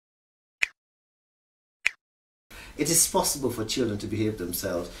It is possible for children to behave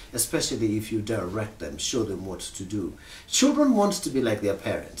themselves, especially if you direct them, show them what to do. Children want to be like their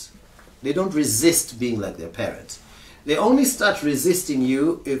parents. They don't resist being like their parents. They only start resisting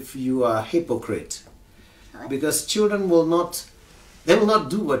you if you are a hypocrite. Because children will not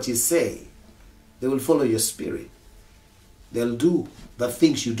do what you say. They will follow your spirit. They'll do the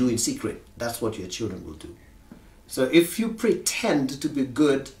things you do in secret. That's what your children will do. So if you pretend to be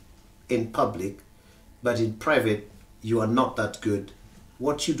good in public, but in private you are not that good,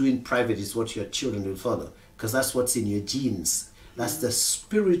 what you do in private is what your children will follow, because that's what's in your genes. That's the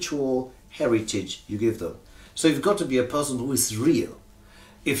spiritual heritage you give them. So you've got to be a person who is real.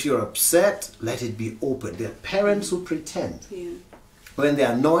 If you're upset, let it be open. There are parents who pretend. Yeah. When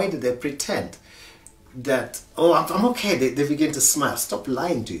they're annoyed, they pretend that, oh, I'm okay. They begin to smile. Stop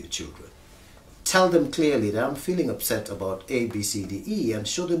lying to your children. Tell them clearly that I'm feeling upset about A, B, C, D, E, and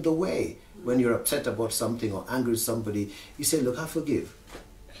show them the way. When you're upset about something or angry with somebody, you say, look, I forgive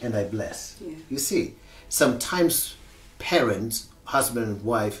and I bless. Yeah. You see, sometimes parents, husband and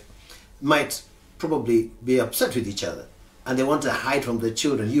wife, might probably be upset with each other and they want to hide from the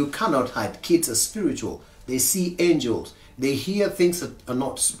children. You cannot hide. Kids are spiritual. They see angels. They hear things that are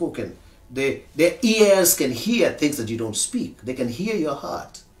not spoken. Their ears can hear things that you don't speak. They can hear your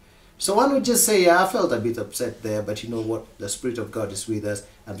heart. So one would just say, yeah, I felt a bit upset there, but you know what? The Spirit of God is with us,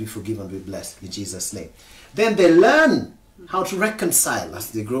 and we forgive and we bless in Jesus' name. Then they learn how to reconcile as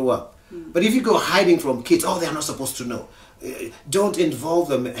they grow up. But if you go hiding from kids, oh, they're not supposed to know. Don't involve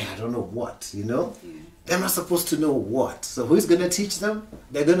them. I don't know what, you know? Yeah. They're not supposed to know what. So who's going to teach them?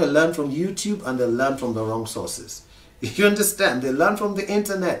 They're going to learn from YouTube, and they'll learn from the wrong sources. You understand? They learn from the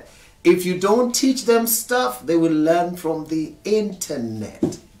internet. If you don't teach them stuff, they will learn from the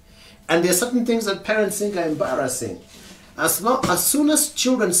internet. And there are certain things that parents think are embarrassing. As soon as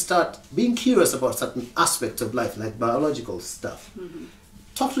children start being curious about certain aspects of life, like biological stuff,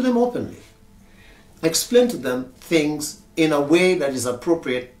 talk to them openly. Explain to them things in a way that is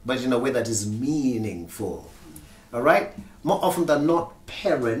appropriate, but in a way that is meaningful. All right? More often than not,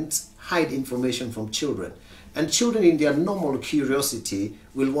 parents hide information from children. And children, in their normal curiosity,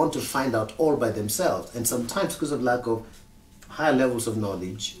 will want to find out all by themselves. And sometimes, because of lack of higher levels of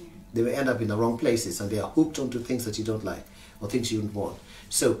knowledge, they will end up in the wrong places, and they are hooked onto things that you don't like or things you don't want.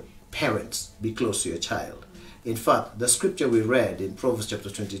 So, parents, be close to your child. In fact, the scripture we read in Proverbs chapter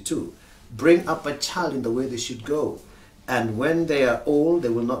 22, bring up a child in the way they should go, and when they are old, they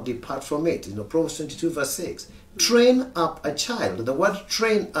will not depart from it. You know, Proverbs 22 verse 6. Train up a child. The word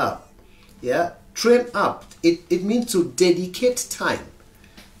train up, yeah, train up, it means to dedicate time.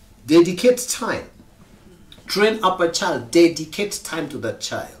 Dedicate time. Train up a child. Dedicate time to that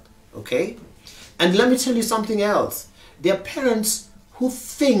child. Okay? And let me tell you something else. There are parents who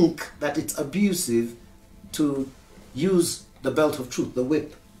think that it's abusive to use the belt of truth, the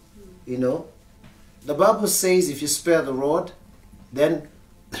whip. You know? The Bible says if you spare the rod, then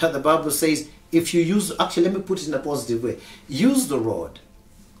the Bible says if you use, actually let me put it in a positive way, use the rod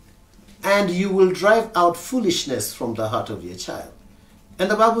and you will drive out foolishness from the heart of your child.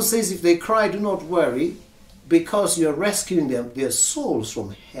 And the Bible says if they cry, do not worry, because you're rescuing them, their souls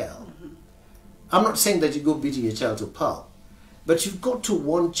from hell. I'm not saying that you go beating your child to pulp, but you've got to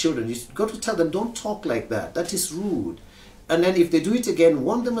warn children. You've got to tell them, don't talk like that. That is rude. And then if they do it again,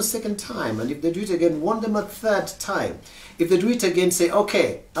 warn them a second time. And if they do it again, warn them a third time. If they do it again, say,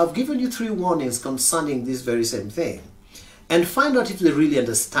 okay, I've given you 3 warnings concerning this very same thing. And find out if they really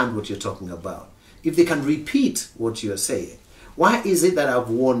understand what you're talking about. If they can repeat what you're saying. Why is it that I've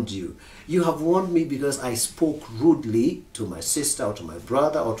warned you? You have warned me because I spoke rudely to my sister or to my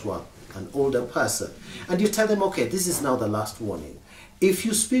brother or to an older person. And you tell them, okay, this is now the last warning. If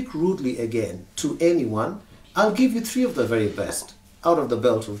you speak rudely again to anyone, I'll give you 3 of the very best out of the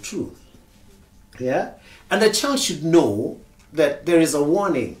belt of truth. Yeah? And the child should know that there is a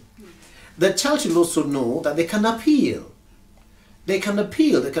warning. The child should also know that they can appeal. They can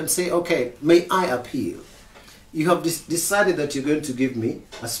appeal. They can say, okay, may I appeal? You have decided that you're going to give me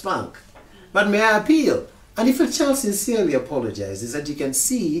a spank, but may I appeal? And if a child sincerely apologizes and you can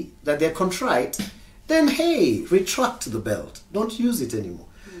see that they're contrite, then hey, retract the belt. Don't use it anymore.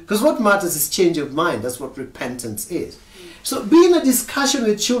 Because what matters is change of mind. That's what repentance is. So be in a discussion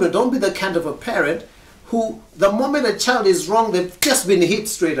with children. Don't be the kind of a parent who, the moment a child is wrong, they've just been hit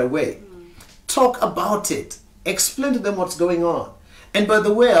straight away. Talk about it. Explain to them what's going on. And by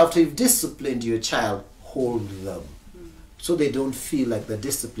the way, after you've disciplined your child, hold them. So they don't feel like the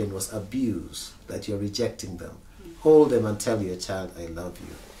discipline was abuse, that you're rejecting them. Hold them and tell your child, I love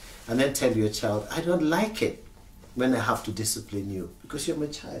you. And then tell your child, I don't like it when I have to discipline you because you're my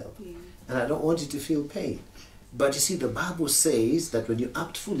child. And I don't want you to feel pain. But you see, the Bible says that when you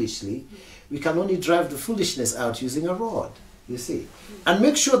act foolishly, we can only drive the foolishness out using a rod, you see. And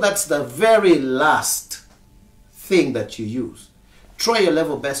make sure that's the very last thing that you use. Try your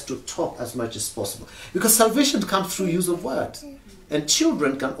level best to talk as much as possible. Because salvation comes through use of words. And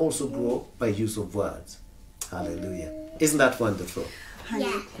children can also grow by use of words. Hallelujah. Isn't that wonderful? Honey,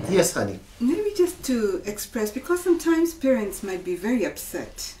 Yeah. Yes, honey. maybe just to express, because sometimes parents might be very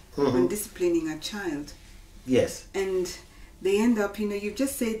upset when disciplining a child. Yes. And they end up, you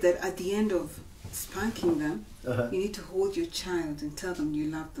just said that at the end of spanking them, you need to hold your child and tell them you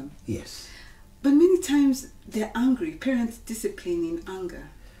love them. Yes. But many times they're angry. Parents discipline in anger.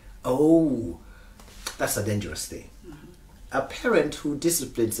 Oh, that's a dangerous thing. A parent who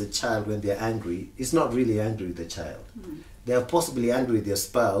disciplines a child when they're angry is not really angry with the child. They are possibly angry with their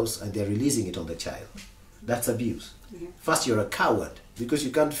spouse and they're releasing it on the child. That's abuse. Yeah. First, you're a coward because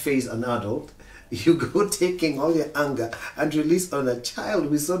you can't face an adult. You go taking all your anger and release on a child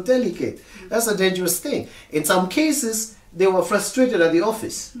who is so delicate. That's a dangerous thing. In some cases, they were frustrated at the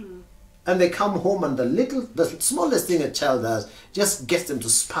office. And they come home and the smallest thing a child does just gets them to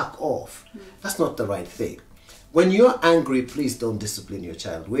spark off. That's not the right thing. When you're angry, please don't discipline your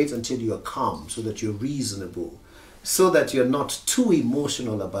child. Wait until you're calm so that you're reasonable, so that you're not too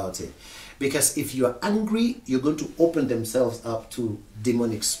emotional about it. Because if you're angry, you're going to open themselves up to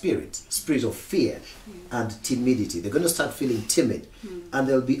demonic spirits, spirit of fear and timidity. They're going to start feeling timid and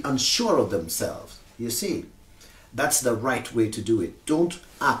they'll be unsure of themselves. You see, that's the right way to do it. Don't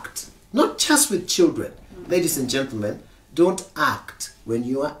act, not just with children. Ladies and gentlemen, don't act when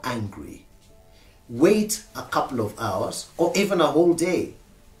you are angry. Wait a couple of hours or even a whole day.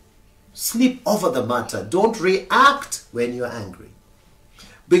 Sleep over the matter. Don't react when you're angry.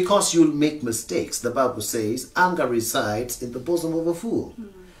 Because you'll make mistakes. The Bible says anger resides in the bosom of a fool.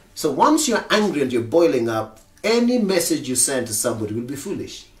 So once you're angry and you're boiling up, any message you send to somebody will be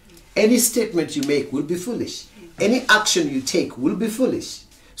foolish. Any statement you make will be foolish. Any action you take will be foolish.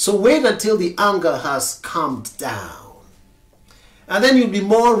 So wait until the anger has calmed down. And then you'll be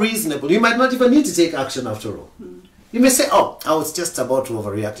more reasonable. You might not even need to take action after all. You may say, oh, I was just about to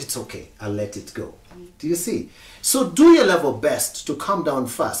overreact. It's okay. I'll let it go. Do you see? So do your level best to calm down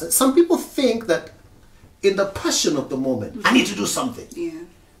fast. Some people think that in the passion of the moment, I need to do something. Yeah.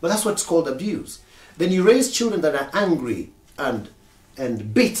 But that's what's called abuse. Then you raise children that are angry and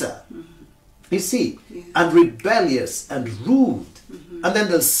bitter, you see, and rebellious and rude. And then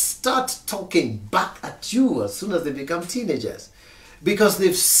they'll start talking back at you as soon as they become teenagers. Because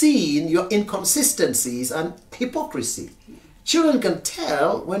they've seen your inconsistencies and hypocrisy. Children can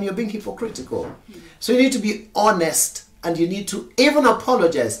tell when you're being hypocritical. So you need to be honest and you need to even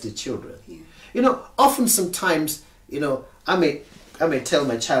apologize to children. Often sometimes, I may tell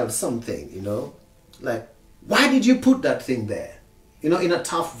my child something, like, why did you put that thing there? In a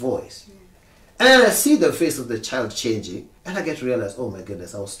tough voice. And then I see the face of the child changing and I get to realize, oh my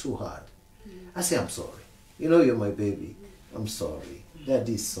goodness, I was too hard. I say, I'm sorry. You're my baby. I'm sorry.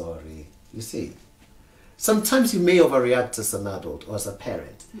 Daddy's sorry. You see. Sometimes you may overreact as an adult or as a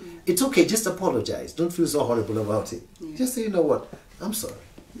parent. It's okay, just apologize. Don't feel so horrible about it. Just say, you know what, I'm sorry.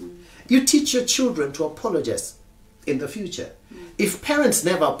 You teach your children to apologize in the future. If parents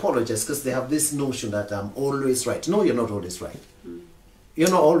never apologize because they have this notion that I'm always right. No, you're not always right. You're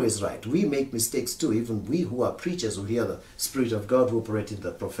not always right. We make mistakes too. Even we who are preachers who hear the Spirit of God who operate in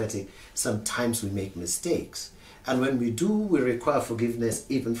the prophetic, sometimes we make mistakes. And when we do, we require forgiveness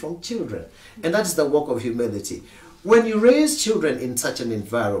even from children. And that is the work of humility. When you raise children in such an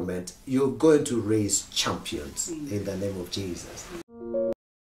environment, you're going to raise champions in the name of Jesus.